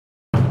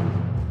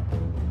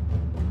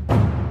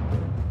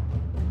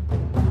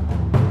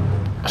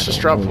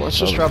Let's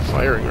just drop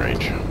firing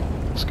range.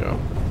 Let's go.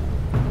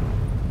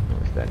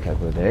 It's that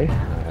type of day.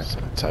 It's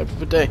that type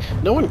of a day.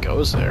 No one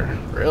goes there,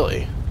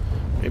 really.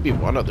 Maybe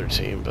one other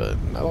team, but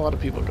not a lot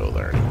of people go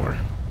there anymore.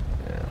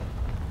 Yeah.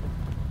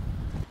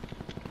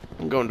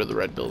 I'm going to the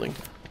red building.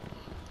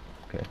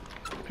 Okay.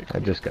 I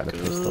just got a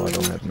pistol. I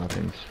don't have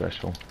nothing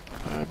special.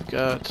 I've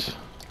got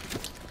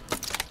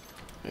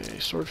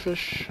a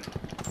swordfish.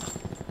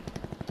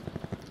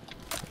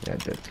 Yeah,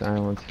 dead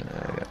silence.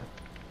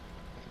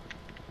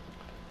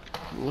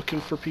 I'm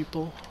looking for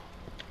people.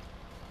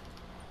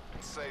 I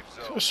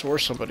could have swore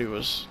somebody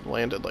was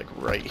landed like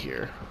right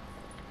here.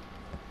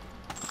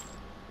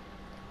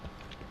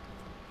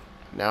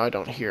 Now I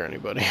don't hear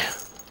anybody.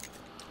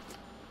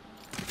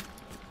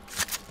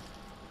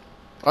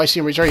 Oh, I see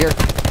him. He's right here.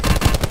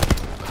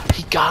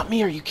 He got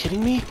me? Are you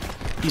kidding me?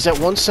 He's at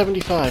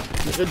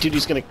 175. Dude,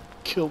 he's gonna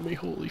kill me.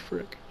 Holy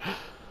frick.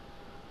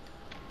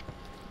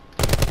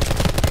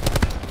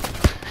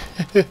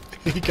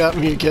 He got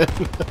me again.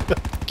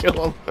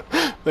 Kill him.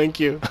 Thank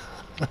you.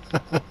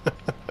 I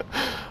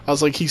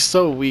was like, he's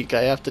so weak,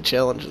 I have to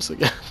challenge this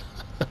again.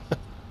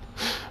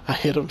 I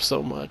hit him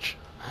so much.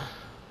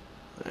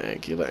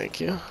 Thank you, thank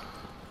you.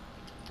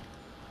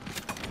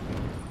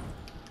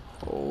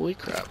 Holy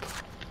crap.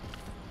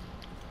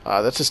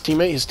 That's his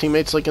teammate. His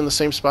teammate's like in the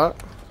same spot,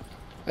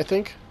 I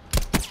think.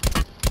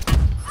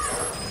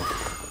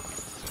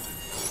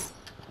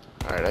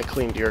 Alright, I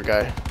cleaned your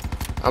guy.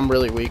 I'm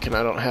really weak and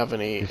I don't have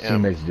any... His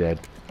teammate's dead.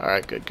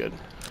 Alright, good, good.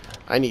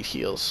 I need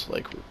heals,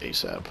 like,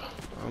 ASAP.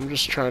 I'm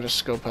just trying to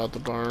scope out the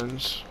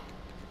barns.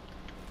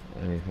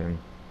 Anything.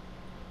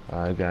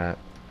 I got...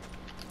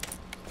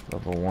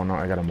 level 1.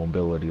 I got a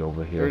mobility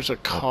over here. There's a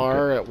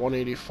car at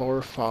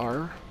 184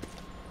 far.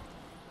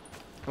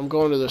 I'm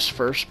going to this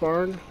first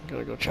barn.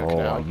 Gotta go check it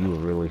out. Oh,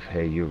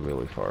 you're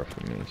really far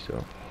from me,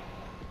 so...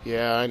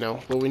 Yeah, I know.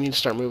 But we need to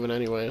start moving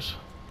anyways.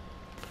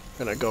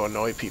 Gonna go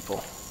annoy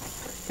people.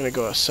 Gonna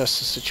go assess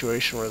the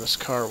situation where this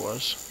car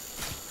was.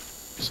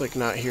 It's like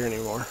not here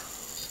anymore.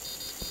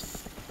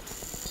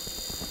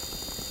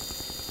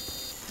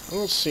 I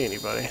don't see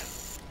anybody.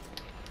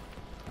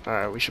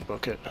 Alright, we should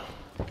book it.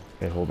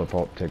 Hey, hold up,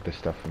 I'll take this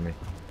stuff from me.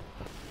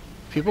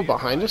 People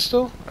behind us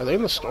still? Are they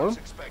in the storm?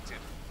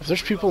 If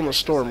there's people in the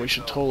storm, we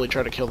should totally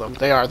try to kill them.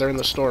 They are, they're in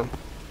the storm.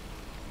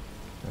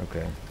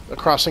 Okay. They're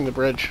crossing the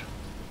bridge.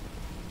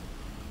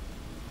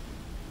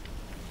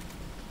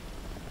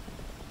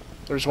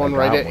 There's one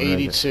right at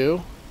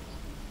 82.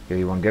 Yeah,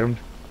 you wanna get him?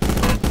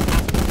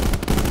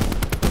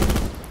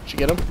 Did you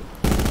get him?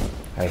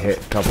 I hit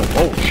a couple.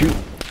 Oh, shoot!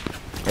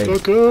 Hey,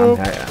 Look up!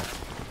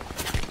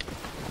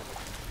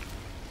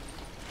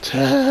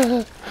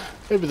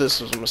 Maybe this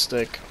was a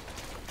mistake.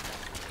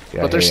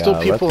 Yeah, but there's still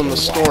people in the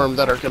storm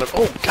that are gonna...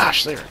 Oh,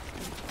 gosh, they're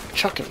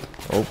chucking.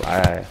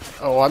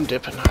 Oh, I'm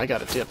dipping. I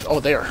gotta dip. Oh,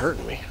 they are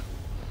hurting me.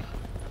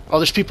 Oh,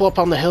 there's people up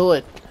on the hill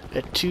at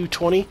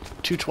 220.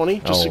 220.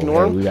 Just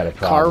ignore them. We got a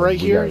car right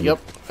here. Yep,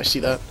 I see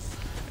that.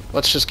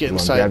 Let's just get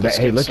inside.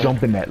 Hey, let's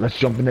jump in that. Let's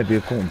jump in that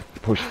vehicle and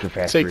push the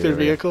factory. Take their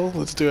vehicle.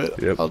 Let's do it.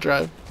 Yep. I'll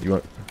drive. You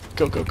want?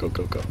 Go, go, go,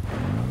 go, go.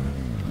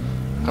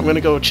 I'm gonna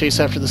go chase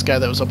after this guy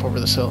that was up over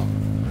this hill.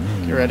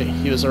 Get ready.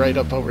 He was right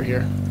up over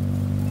here.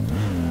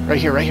 Right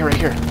here, right here, right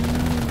here.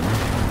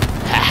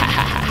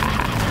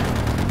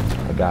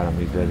 I got him.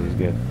 He's dead. He's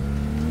good.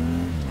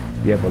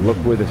 Yeah, but look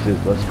where this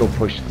is. Let's go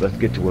push. Let's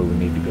get to where we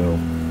need to go.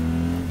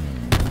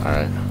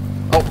 Alright.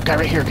 Oh, guy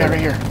right here, guy right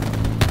here.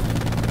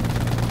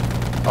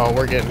 Oh,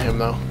 we're getting him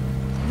though.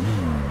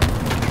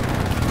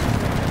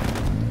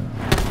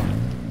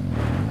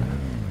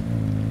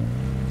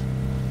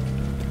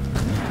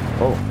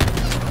 Oh.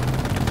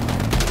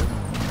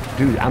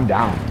 Dude, I'm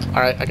down.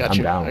 Alright, I got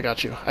you. Down. I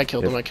got you. I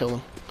killed him, I killed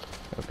him.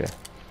 Okay.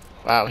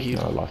 Wow, he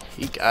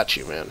got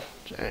you, man.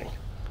 Dang.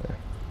 Okay.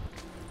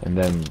 And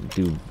then,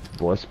 dude,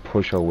 let's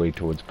push our way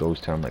towards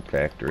Ghost Town, like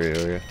factory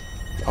area.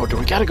 Oh, do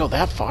we gotta go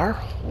that far?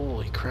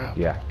 Holy crap.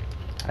 Yeah.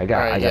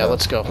 Yeah,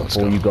 let's go.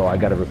 Before you go, I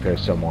gotta repair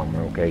some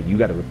armor, okay? You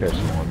gotta repair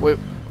some armor. Wait.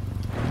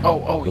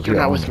 Oh, you're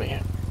not with me.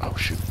 Oh,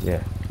 shoot.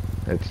 Yeah.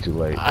 It's too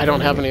late. I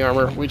don't have any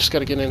armor. We just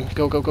gotta get in.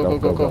 Go, go, go, go,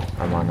 go, go.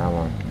 I'm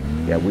on.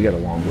 Yeah, we got a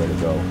long way to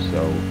go,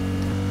 so...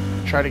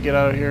 Try to get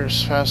out of here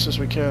as fast as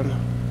we can.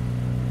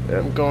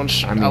 Yep. I'm going...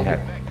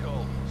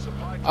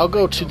 I'll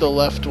go to the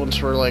left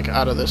once we're, like,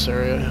 out of this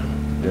area.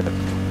 Yeah.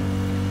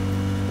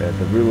 Yeah,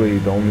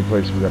 the only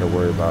place we gotta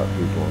worry about,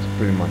 people, is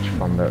pretty much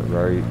from that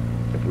right,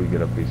 if we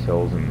get up these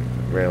hills, and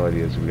the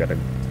reality is we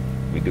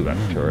do got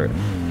a turret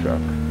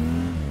truck.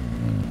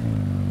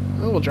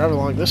 Well, we'll drive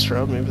along this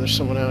road. Maybe there's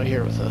someone out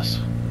here with us.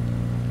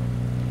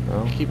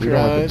 No, keep your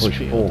eyes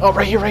peeled. Oh,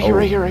 right here, right here,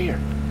 right here, right here.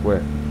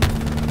 Where?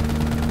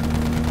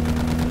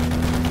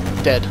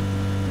 Dead.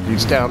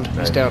 He's downed.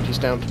 Nice. He's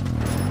downed.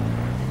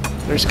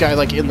 There's a guy,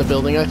 like, in the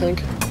building, I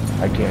think.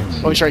 I can't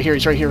see. Oh, he's right here,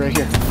 right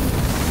here.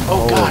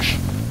 Oh, gosh.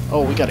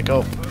 Oh, we gotta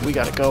go. We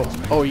gotta go.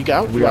 Oh, you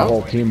got? We got a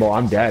whole team. Oh,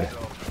 I'm dead.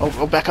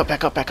 Oh, back up. You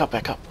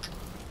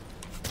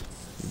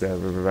better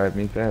revive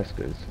me fast,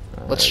 cause...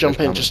 Let's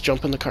jump in. Just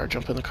jump in the car.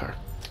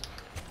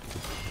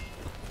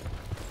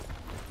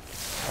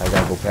 I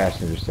gotta go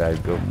passenger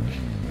side. Go.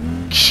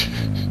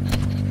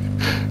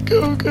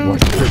 Go, go.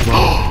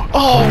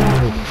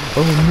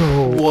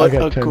 Oh no! What I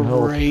got a 10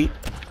 great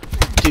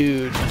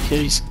dude.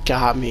 He's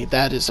got me.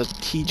 That is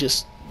he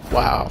just,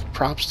 wow.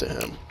 Props to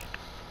him.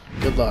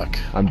 Good luck.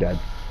 I'm dead.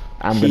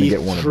 I'm gonna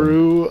get one of them. He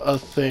threw a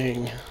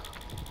thing.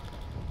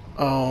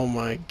 Oh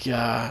my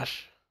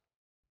gosh.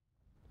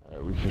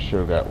 Alright, we for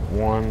sure got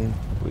one.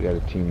 We got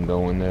a team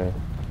going there.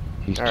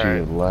 He's to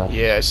your left.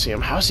 Yeah, I see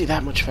him. How is he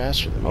that much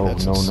faster than me? Oh,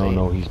 That's no, insane.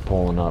 no, he's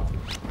pulling up.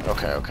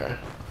 Okay, okay.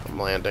 I'm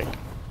landing.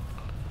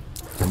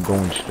 I'm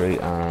going straight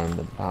on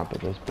the top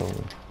of this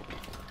building.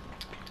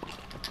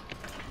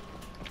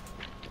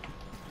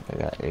 I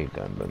got a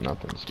gun, but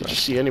nothing special. Did you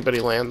see anybody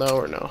land, though,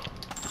 or no?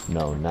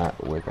 No,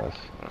 not with us.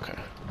 Okay.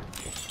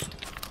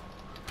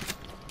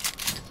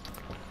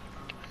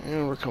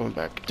 And we're coming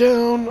back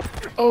down.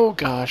 Oh,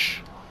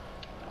 gosh.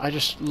 I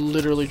just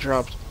literally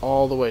dropped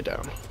all the way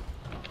down.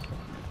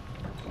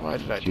 Why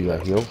did I do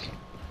that? You got heals?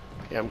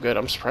 Yeah, I'm good.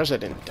 I'm surprised I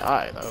didn't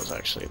die. That was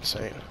actually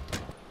insane.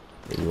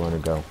 Where do you want to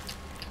go?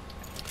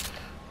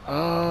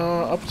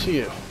 Up to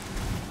you.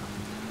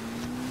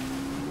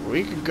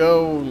 We could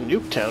go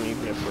Nuketown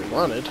even if we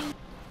wanted.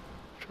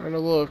 Trying to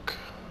look.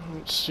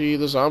 Let's see,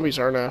 the zombies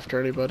aren't after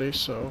anybody,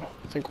 so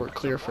I think we're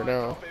clear for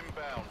now.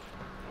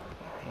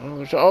 Well,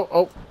 there's,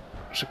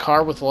 there's a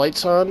car with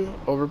lights on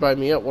over by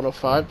me at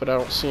 105, but I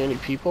don't see any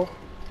people.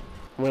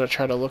 I'm gonna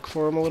try to look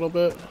for them a little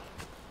bit.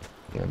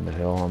 Yeah, on the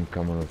hill, I'm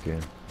coming with you.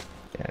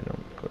 Yeah, I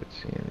don't quite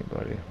see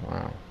anybody.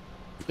 Wow.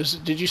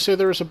 Did you say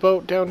there was a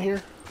boat down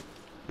here?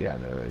 Yeah,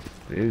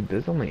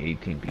 there's only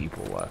 18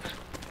 people left.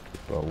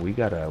 But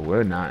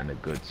we're not in a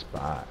good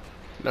spot.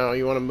 No,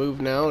 you want to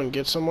move now and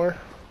get somewhere?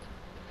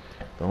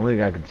 The only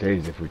thing I can say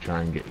is if we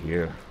try and get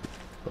here.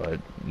 But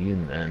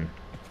even then.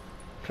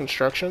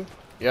 Construction?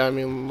 Yeah, I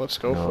mean, let's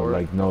go for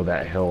it. No,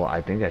 that hill.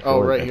 I think I feel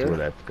like right that's here? where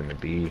that's gonna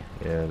be.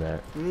 Yeah,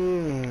 that.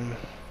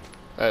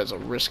 That is a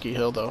risky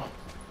hill, though.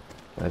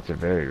 That's a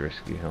very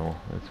risky hill.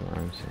 That's what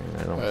I'm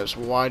saying. That is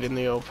wide in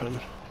the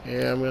open.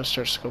 Yeah, I'm gonna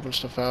start scoping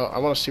stuff out. I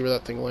want to see where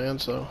that thing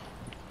lands, though.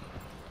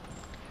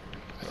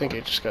 I think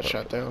it just got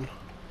shot down.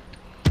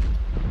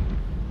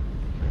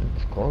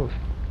 It's close.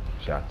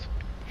 Shots.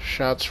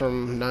 Shots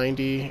from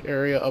 90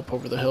 area up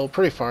over the hill.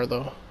 Pretty far,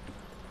 though.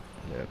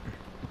 Yep.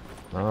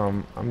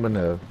 I'm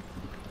gonna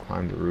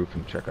climb the roof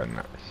and check on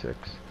that 6.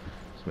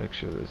 Just make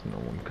sure there's no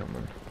one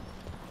coming.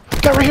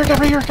 Got right here, got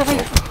right here, got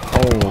right here!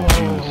 Oh,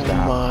 geez,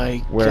 stop.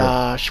 My Where?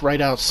 gosh,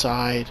 right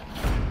outside.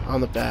 On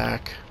the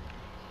back.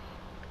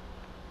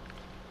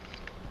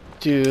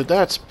 Dude,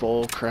 that's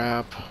bull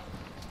crap.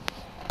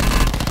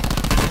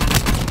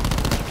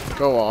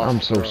 Go off.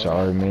 I'm so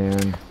sorry,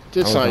 man.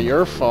 It's not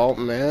your fault,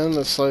 man.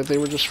 It's like they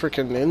were just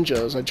freaking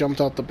ninjas. I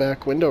jumped out the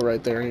back window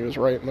right there and he was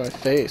right in my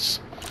face.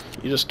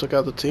 You just took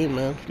out the team,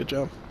 man. Good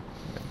job.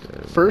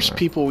 First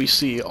people we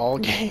see all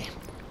game.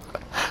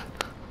 Yeah,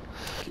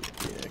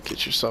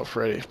 get yourself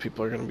ready.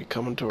 People are going to be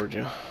coming toward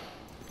you.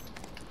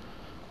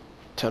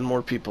 10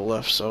 more people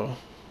left, so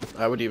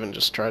I would even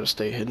just try to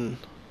stay hidden.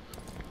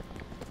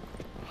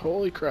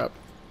 Holy crap.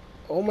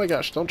 Oh my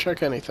gosh, don't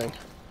check anything.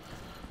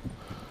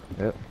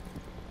 Yep.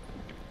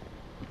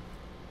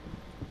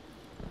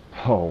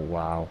 Oh,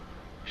 wow.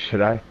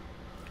 Should I?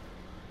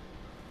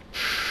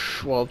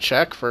 Well,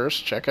 check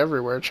first. Check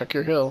everywhere. Check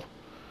your hill.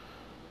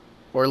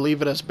 Or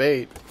leave it as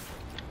bait.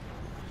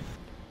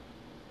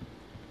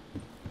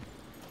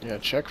 Yeah,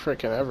 check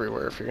frickin'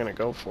 everywhere if you're gonna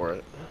go for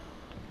it.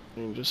 I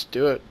mean, just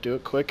do it. Do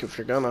it quick if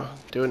you're gonna.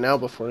 Do it now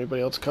before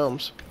anybody else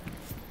comes.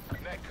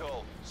 Net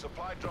call.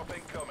 Supply drop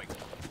incoming.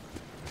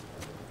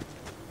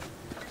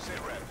 Sit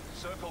rep.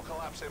 Circle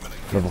collapse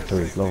imminent. Level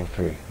 3, level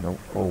 3. Nope.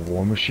 Oh,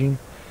 war machine?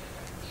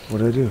 What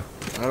do I do?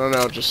 I don't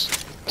know,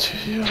 just...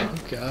 Oh,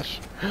 gosh.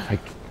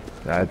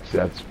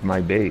 That's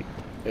my bait.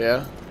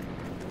 Yeah.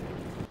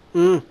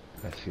 I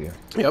see you.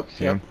 Yep,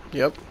 See yep, him?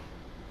 yep.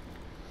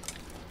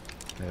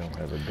 I don't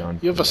have a gun.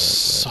 You have a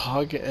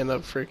SOG and a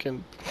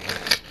freaking...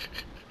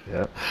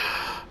 Yep.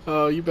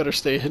 Oh, you better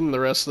stay hidden the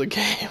rest of the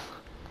game.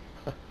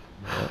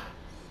 Yep.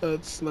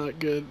 That's not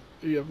good.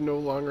 You have no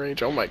long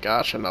range. Oh my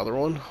gosh, another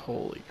one?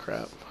 Holy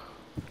crap.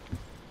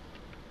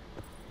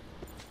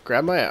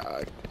 Grab my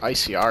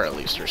ICR at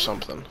least or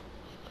something.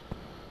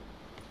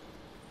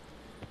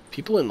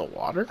 People in the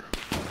water?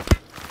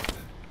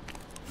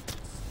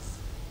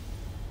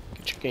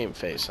 Get your game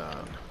face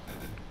on.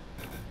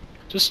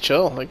 Just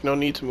chill. Like, no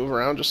need to move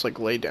around. Just, like,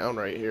 lay down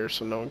right here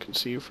so no one can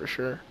see you for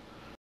sure.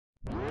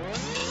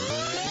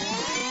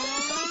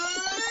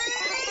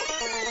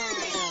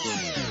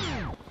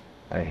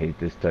 I hate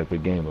this type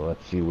of game, but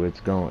let's see where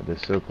it's going.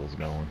 This circle's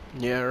going.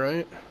 Yeah,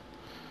 right?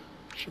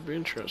 Should be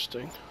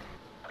interesting.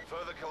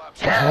 Further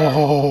collapse.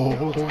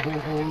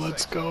 Oh,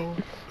 let's go.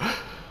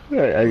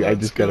 I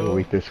just gotta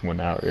wait this one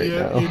out right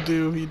now. Yeah, you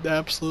do. You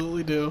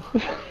absolutely do.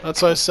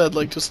 That's why I said,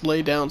 like, just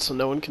lay down so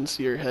no one can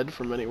see your head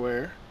from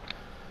anywhere.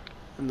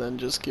 And then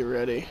just get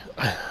ready.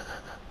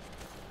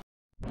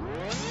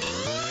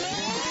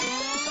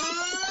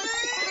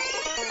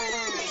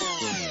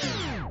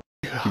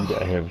 Dude,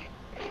 I have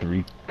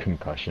 3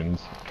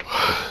 concussions.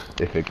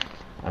 If it,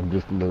 I'm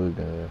just literally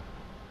gonna,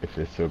 if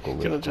this circle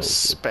is Gonna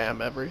just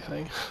spam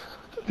everything.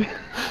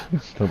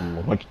 Start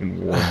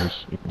launching war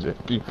machines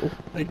at people.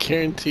 I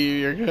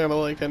guarantee you're gonna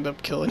like end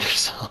up killing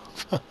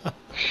yourself.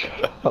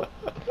 Shut up.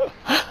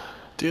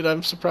 Dude,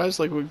 I'm surprised.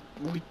 Like we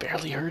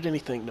barely heard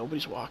anything.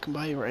 Nobody's walking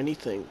by or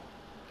anything.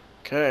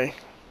 Okay,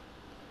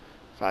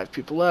 5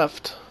 people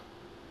left.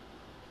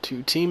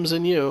 2 teams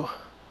and you.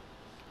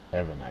 I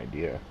have an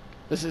idea.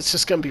 It's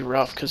just gonna be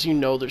rough because you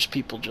know there's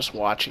people just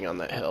watching on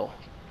that hill.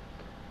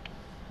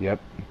 Yep,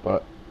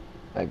 but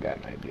I got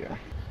an idea.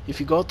 If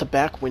you go out the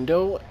back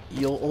window,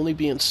 you'll only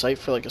be in sight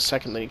for like a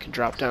second, then you can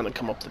drop down and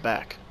come up the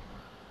back.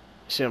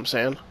 You see what I'm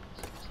saying?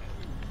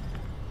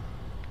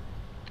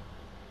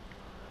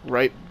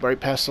 Right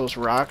past those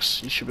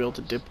rocks, you should be able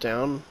to dip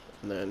down,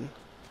 and then...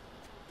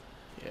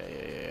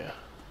 Yeah.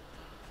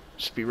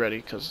 Just be ready,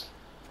 because...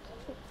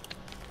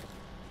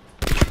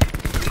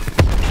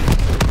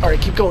 Alright,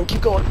 keep going.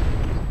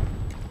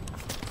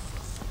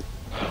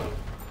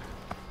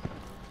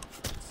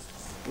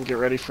 And get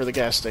ready for the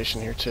gas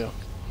station here, too.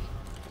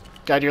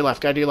 Guy to your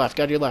left. Go,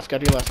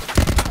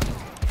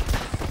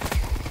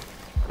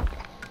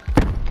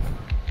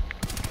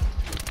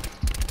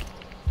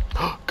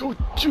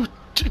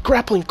 dude,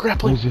 grappling.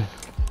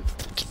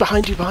 It's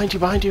behind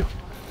you.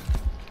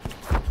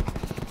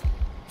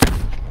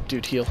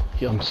 Dude, heal.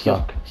 I'm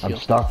stuck. I'm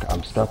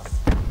stuck.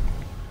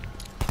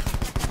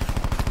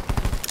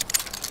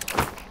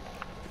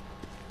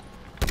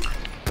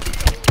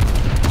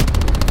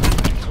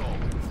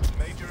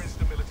 Major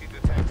instability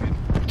detected.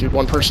 Dude,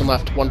 one person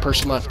left.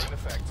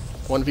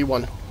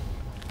 1v1.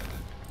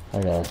 I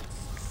know.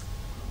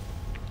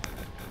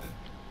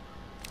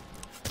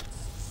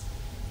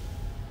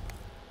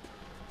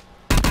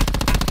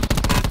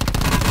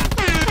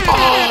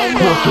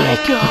 Oh my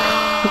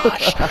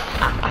gosh!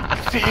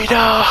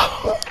 Vito!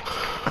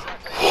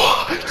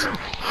 What?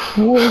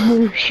 War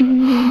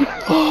machine!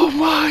 Oh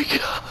my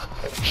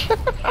gosh!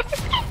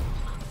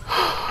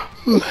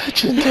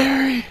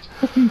 Legendary!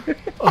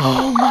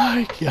 Oh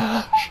my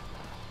gosh!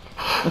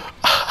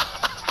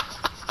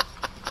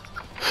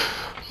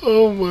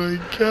 Oh my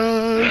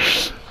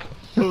gosh!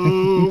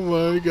 Oh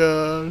my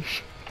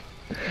gosh!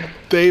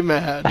 They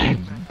mad.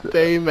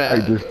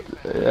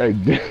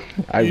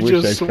 I You wish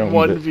just I filmed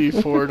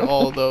 1v4'd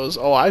all those.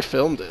 Oh, I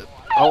filmed it.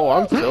 Oh,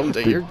 I'm filmed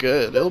it. You're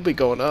good. It'll be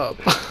going up.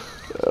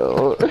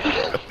 Oh.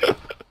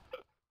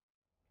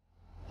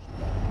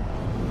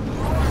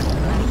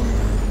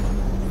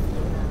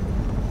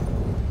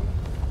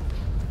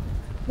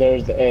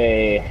 There's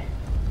a...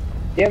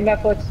 Do you have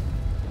Netflix?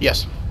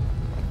 Yes.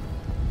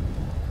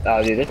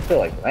 Oh, dude, there's still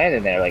like land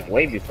in there, like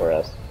way before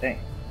us. Dang.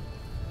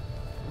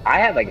 I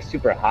had like a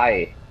super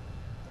high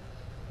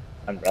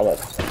umbrella.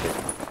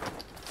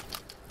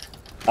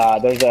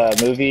 There's a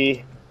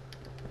movie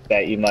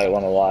that you might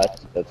want to watch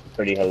that's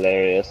pretty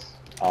hilarious.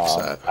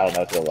 I don't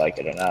know if you'll like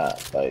it or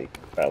not, but you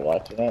can try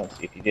watching it and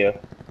see if you do.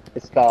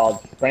 It's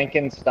called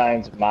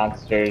Frankenstein's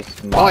Monsters.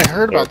 Oh, I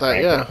heard about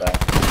that, yeah.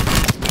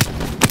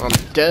 I'm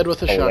dead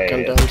with a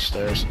shotgun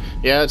downstairs.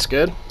 Yeah, it's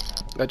good.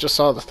 I just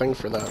saw the thing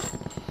for that.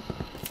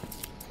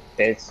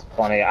 It's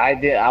funny. I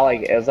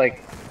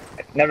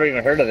never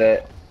even heard of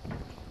it.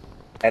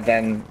 And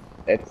then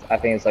I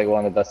think it's like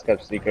one of the best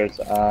kept secrets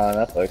on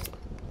Netflix.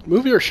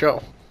 Movie or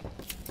show?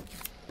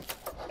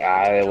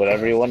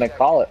 Whatever you want to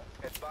call it.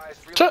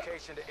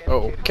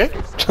 Okay.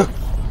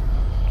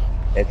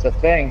 It's a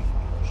thing.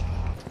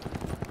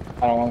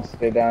 I don't want to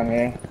stay down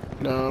here.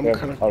 No, I'm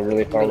kind of a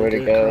really far way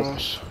to go.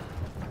 Across.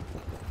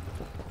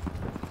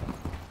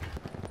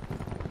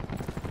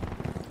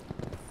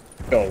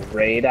 Go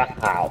raid a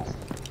house.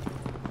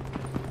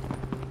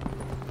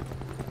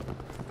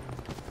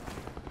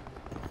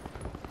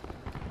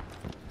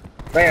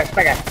 Right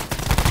here.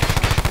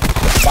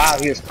 Wow,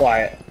 he was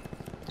quiet.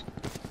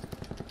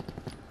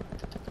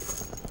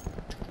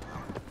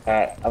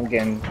 Alright, I'm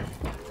getting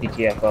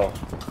PTFO.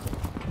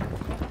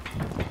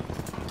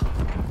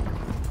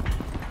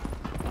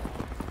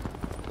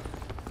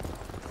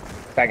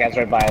 That guy's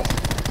right by us.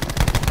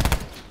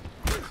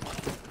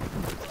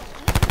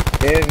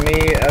 Give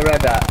me a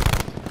red dot.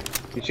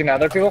 You shooting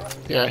other people?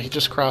 Yeah, he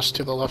just crossed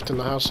to the left in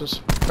the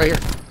houses. Right here.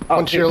 Oh,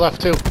 one to your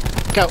left, too.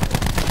 Go.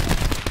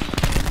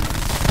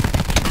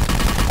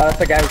 Oh, that's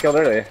the guy we killed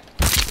earlier.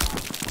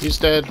 He's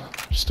dead.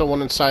 Still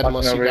one inside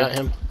unless you got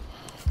him.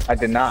 I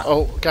did not.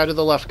 Oh, guy to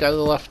the left.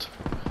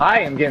 I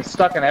am getting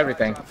stuck in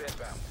everything.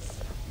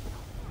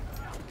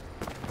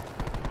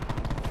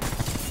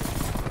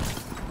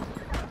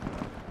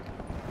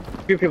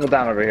 Few people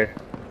down over here.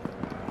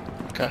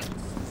 Okay.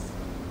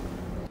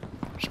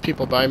 There's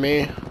people by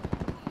me.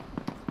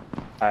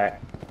 Alright.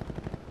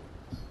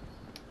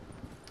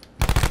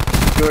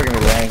 Two are gonna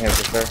be laying here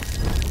for sure.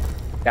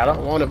 Got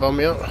him? One of them,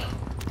 yeah.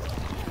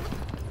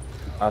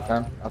 Got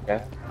them?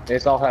 Okay. They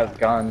just all have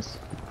guns.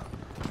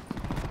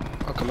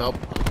 I'll come help.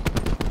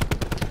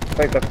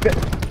 Like the fit.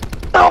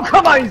 Oh,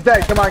 come on, he's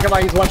dead. Come on.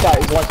 He's one shot.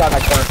 He's one shot in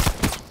that corner.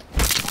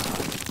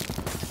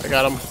 I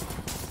got him.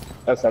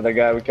 That's the other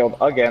guy we killed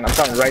again. I'm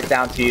coming right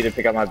down to you to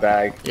pick up my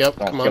bag. Yep,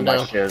 Don't come kill on my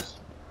down. shiz.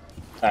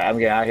 Alright, I'm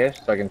getting out of here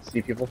so I can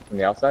see people from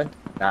the outside.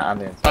 Nah,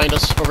 I'm inside. Behind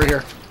us, over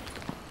here.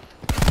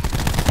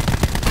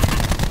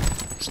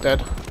 He's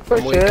dead.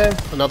 I'm weak.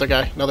 Another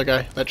guy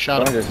that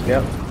shot him.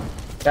 Yep.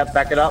 Yep,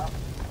 back it up.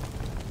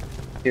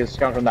 He was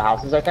coming from the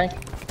houses, I think.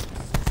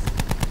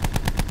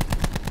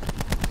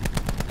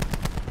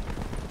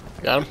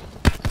 Got him.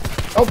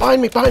 Oh,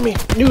 behind me.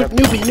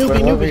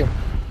 Newbie.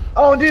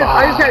 Oh, dude,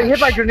 I just got hit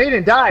by a grenade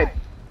and died.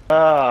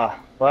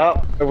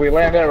 Well, if we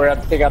land there, we're gonna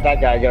have to take out that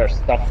guy and get our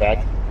stuff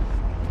back.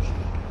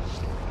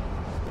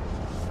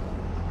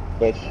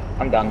 Which,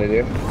 I'm down to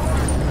do.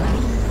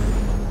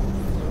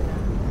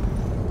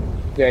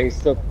 Yeah, he's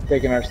still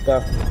taking our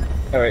stuff.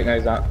 Oh wait, no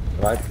he's not.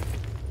 Alive.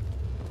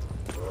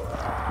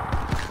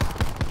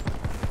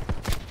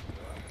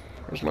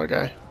 Where's my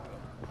guy?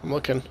 I'm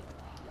looking.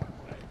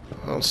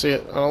 I don't see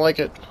it. I don't like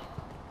it.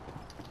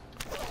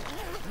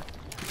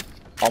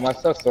 All my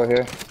stuff's still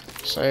here.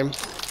 Same.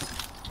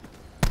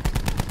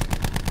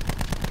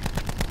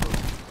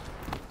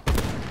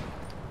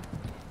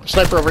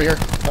 Sniper over here.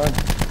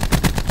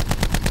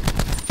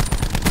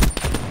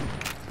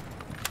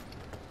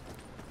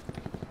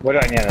 What do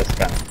I need on this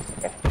gun?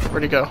 Okay.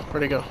 Where'd he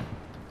go?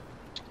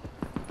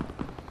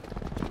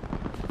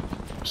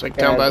 It's like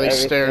down by these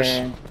stairs.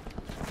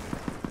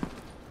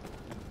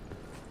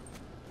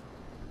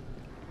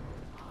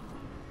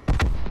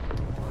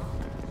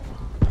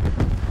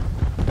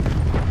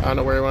 I don't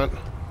know where he went.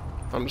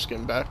 I'm just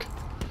getting back.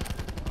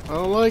 I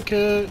don't like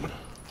it.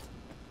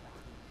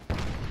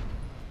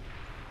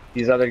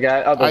 These other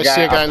guys. I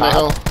see a guy in the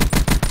hill.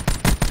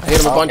 I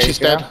hit him a bunch. He's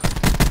dead.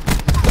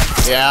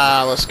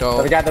 Yeah, let's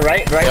go. The guy on the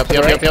right?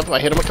 Yep. I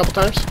hit him a couple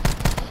times.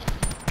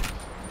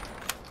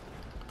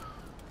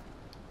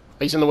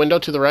 He's in the window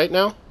to the right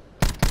now.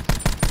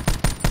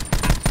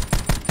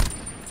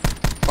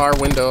 Far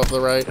window of the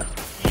right.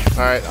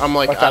 Alright, I'm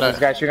like out of... This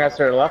guy shooting us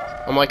to the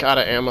left? I'm like out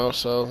of ammo,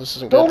 so this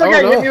isn't good. Oh my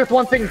god, he hit me with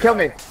one thing and killed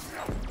me.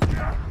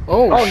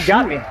 Oh, he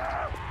got me.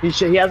 He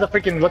has a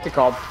freaking, what's it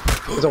called?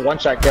 It was a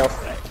one-shot kill.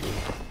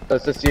 So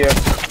it's just you.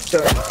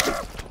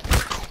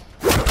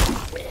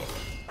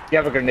 You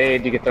have a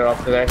grenade, you can throw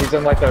up to there. He's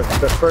in like the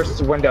first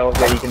window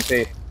that you can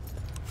see.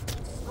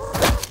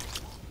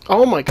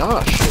 Oh my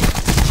gosh.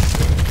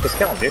 Just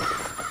kill him, dude.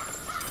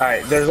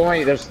 Alright,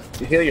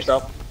 heal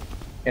yourself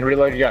and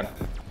reload your gun.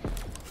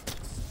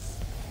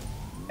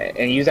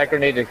 And use that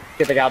grenade to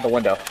get the guy out the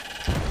window.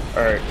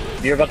 Or,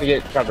 you're about to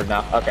get covered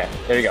now. Okay,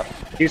 there you go.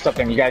 Do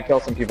something, you gotta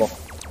kill some people.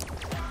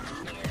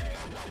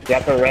 Yeah,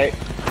 to the right.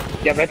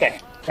 Yeah, right there.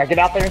 Now get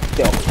out there and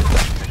kill.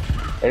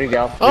 There you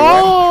go.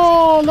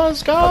 Oh,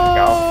 let's go!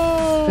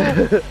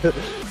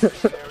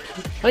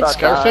 Thanks,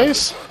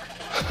 Scarface.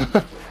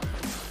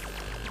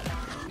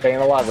 Staying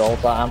alive the whole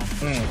time.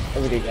 That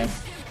was a good game.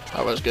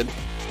 That was good.